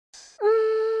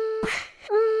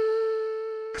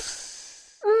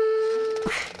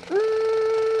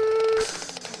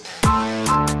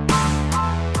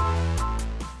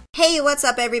Hey, what's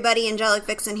up everybody? Angelic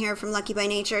Vixen here from Lucky by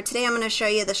Nature. Today I'm going to show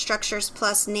you the Structures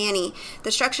Plus Nanny.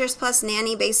 The Structures Plus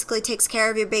Nanny basically takes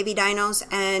care of your baby dinos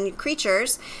and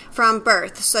creatures from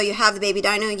birth. So you have the baby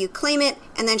dino, you claim it,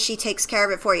 and then she takes care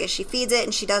of it for you. She feeds it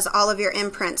and she does all of your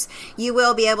imprints. You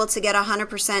will be able to get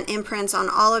 100% imprints on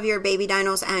all of your baby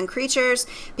dinos and creatures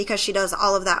because she does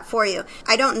all of that for you.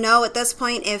 I don't know at this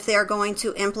point if they're going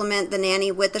to implement the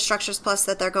Nanny with the Structures Plus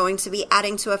that they're going to be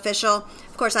adding to official.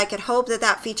 Of course, I could hope that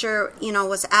that feature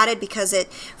was added because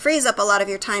it frees up a lot of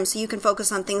your time so you can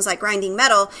focus on things like grinding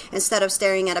metal instead of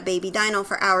staring at a baby dino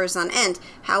for hours on end.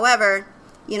 However,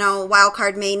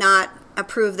 Wildcard may not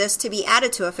approve this to be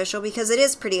added to official because it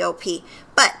is pretty OP.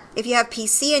 But if you have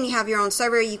PC and you have your own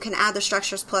server, you can add the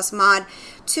Structures Plus mod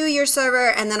to your server,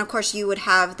 and then of course you would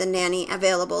have the Nanny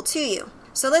available to you.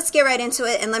 So let's get right into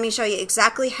it and let me show you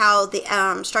exactly how the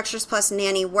Structures Plus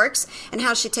Nanny works and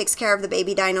how she takes care of the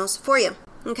baby dinos for you.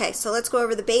 Okay, so let's go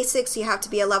over the basics. You have to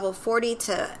be a level 40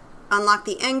 to unlock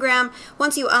the engram.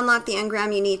 Once you unlock the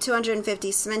engram, you need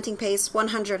 250 cementing paste,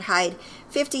 100 hide,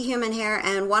 50 human hair,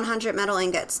 and 100 metal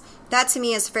ingots. That to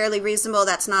me is fairly reasonable.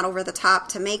 That's not over the top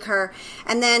to make her.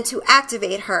 And then to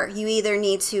activate her, you either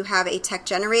need to have a tech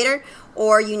generator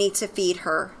or you need to feed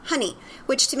her honey,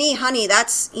 which to me, honey,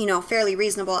 that's, fairly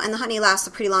reasonable. And the honey lasts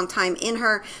a pretty long time in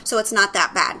her, so it's not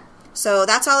that bad. So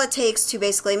that's all it takes to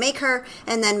basically make her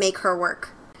and then make her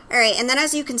work. Alright, and then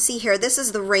as you can see here, this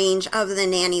is the range of the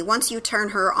Nanny. Once you turn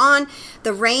her on,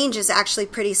 the range is actually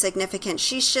pretty significant.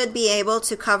 She should be able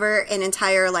to cover an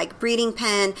entire breeding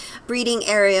pen, breeding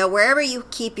area, wherever you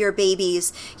keep your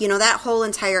babies. That whole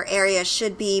entire area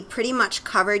should be pretty much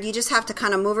covered. You just have to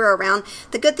kind of move her around.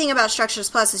 The good thing about Structures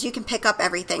Plus is you can pick up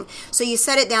everything. So you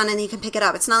set it down and you can pick it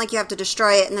up. It's not like you have to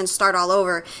destroy it and then start all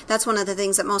over. That's one of the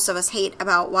things that most of us hate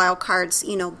about Wildcard's,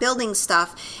 building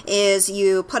stuff is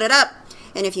you put it up,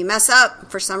 and if you mess up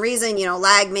for some reason,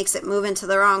 lag makes it move into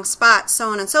the wrong spot, so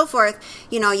on and so forth,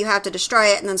 you have to destroy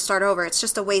it and then start over. It's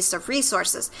just a waste of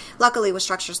resources. Luckily with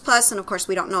Structures Plus, and of course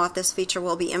we don't know if this feature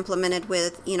will be implemented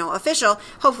with, official,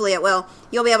 hopefully it will,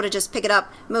 you'll be able to just pick it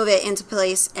up, move it into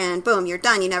place, and boom, you're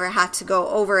done. You never had to go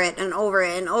over it and over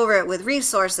it and over it with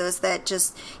resources that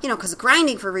just, because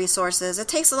grinding for resources, it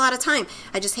takes a lot of time.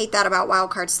 I just hate that about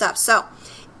Wildcard stuff. So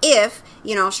if,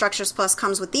 Structures Plus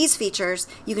comes with these features,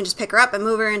 you can just pick her up and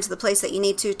move her into the place that you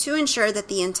need to ensure that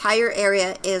the entire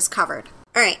area is covered.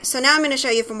 Alright, so now I'm going to show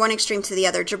you from one extreme to the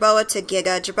other, Jerboa to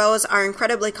Giga. Jerboas are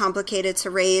incredibly complicated to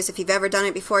raise. If you've ever done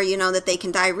it before, you know that they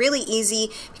can die really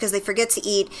easy because they forget to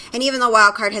eat. And even though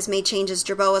Wildcard has made changes,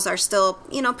 Jerboas are still,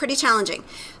 pretty challenging.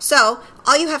 So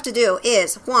all you have to do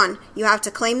is, one, you have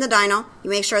to claim the dino, you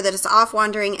make sure that it's off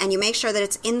wandering, and you make sure that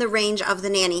it's in the range of the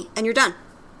Nanny, and you're done.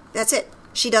 That's it.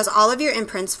 She does all of your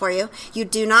imprints for you. You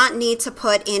do not need to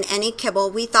put in any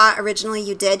kibble. We thought originally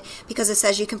you did because it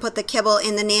says you can put the kibble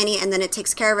in the Nanny and then it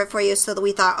takes care of it for you, so that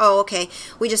we thought, oh, okay,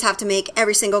 we just have to make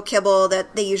every single kibble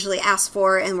that they usually ask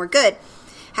for and we're good.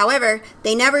 However,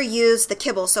 they never use the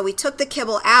kibble, so we took the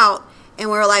kibble out and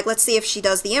we were like, let's see if she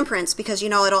does the imprints because,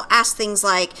 it'll ask things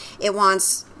like it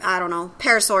wants, I don't know,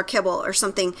 parasaur kibble or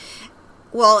something.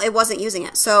 Well, it wasn't using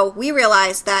it. So we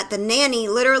realized that the Nanny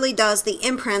literally does the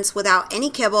imprints without any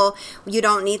kibble. You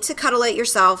don't need to cuddle it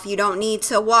yourself. You don't need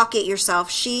to walk it yourself.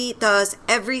 She does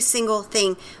every single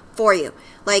thing for you.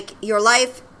 Your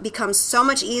life becomes so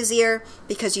much easier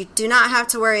because you do not have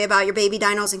to worry about your baby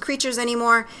dinos and creatures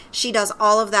anymore. She does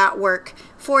all of that work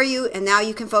for you, and now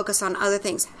you can focus on other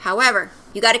things. However,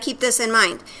 you got to keep this in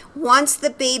mind. Once the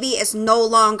baby is no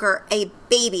longer a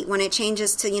baby, when it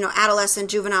changes to, adolescent,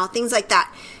 juvenile, things like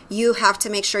that, you have to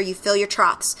make sure you fill your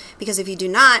troughs, because if you do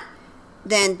not,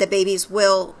 then the babies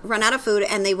will run out of food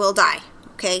and they will die.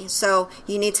 Okay, so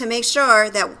you need to make sure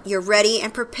that you're ready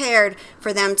and prepared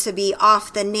for them to be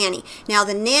off the Nanny. Now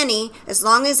the Nanny, as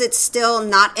long as it's still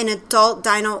not an adult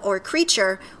dino or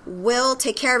creature, will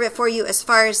take care of it for you as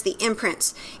far as the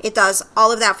imprints. It does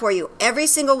all of that for you. Every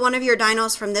single one of your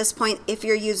dinos from this point, if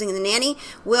you're using the Nanny,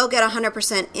 will get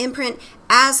 100% imprint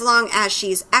as long as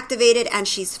she's activated and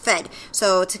she's fed.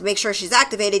 So to make sure she's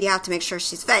activated, you have to make sure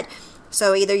she's fed.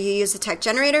 So either you use the tech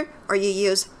generator or you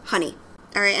use honey.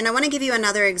 Alright, and I want to give you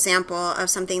another example of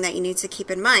something that you need to keep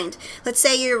in mind. Let's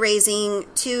say you're raising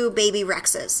 2 baby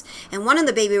Rexes, and one of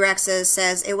the baby Rexes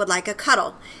says it would like a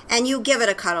cuddle, and you give it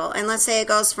a cuddle, and let's say it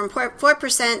goes from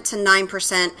 4% to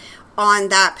 9% on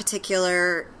that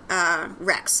particular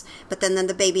Rex. But then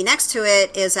the baby next to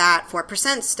it is at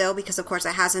 4% still, because of course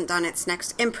it hasn't done its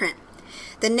next imprint.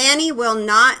 The Nanny will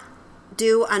not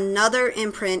do another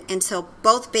imprint until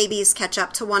both babies catch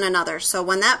up to one another. So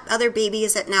when that other baby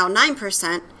is at now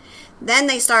 9%, then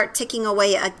they start ticking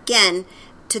away again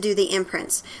to do the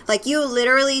imprints. Like, you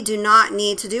literally do not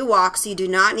need to do walks, you do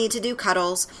not need to do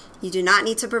cuddles, you do not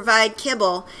need to provide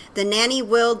kibble. The nanny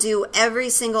will do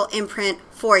every single imprint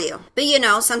for you. But you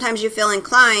know, sometimes you feel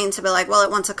inclined to be like, well, it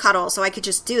wants a cuddle, so I could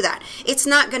just do that. It's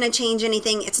not going to change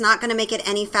anything. It's not going to make it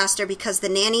any faster because the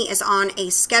nanny is on a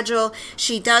schedule.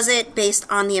 She does it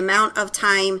based on the amount of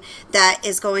time that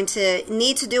is going to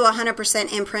need to do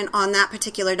 100% imprint on that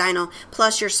particular dino,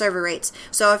 plus your server rates.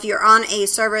 So if you're on a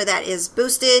server that is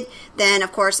boosted, then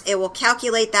of course it will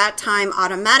calculate that time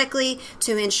automatically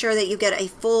to ensure that you get a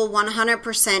full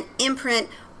 100% imprint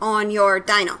on your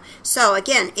dino. So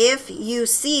again, if you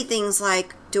see things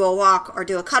like do a walk or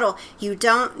do a cuddle, you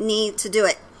don't need to do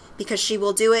it because she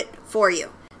will do it for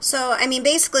you. So, I mean,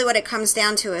 basically what it comes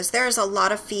down to is there's a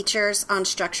lot of features on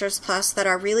Structures Plus that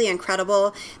are really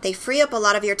incredible. They free up a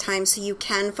lot of your time so you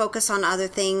can focus on other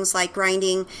things like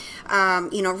grinding,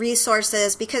 you know,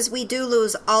 resources, because we do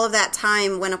lose all of that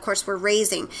time when, of course, we're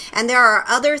raising. And there are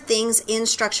other things in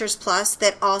Structures Plus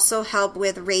that also help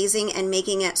with raising and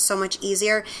making it so much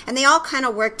easier. And they all kind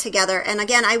of work together. And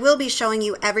again, I will be showing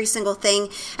you every single thing.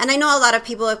 And I know a lot of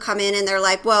people have come in and they're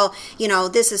like, well, you know,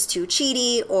 this is too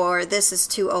cheaty or this is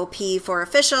too OP for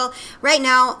official. Right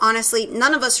now, honestly,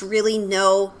 none of us really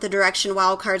know the direction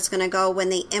Wildcard's going to go when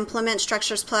they implement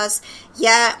Structures Plus.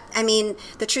 Yeah, I mean,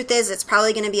 the truth is it's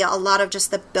probably going to be a lot of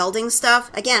just the building stuff.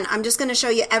 Again, I'm just going to show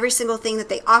you every single thing that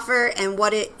they offer and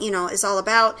what it, you know, is all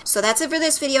about. So that's it for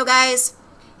this video, guys.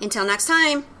 Until next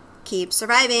time, keep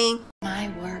surviving.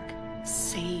 My work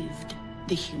saved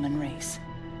the human race.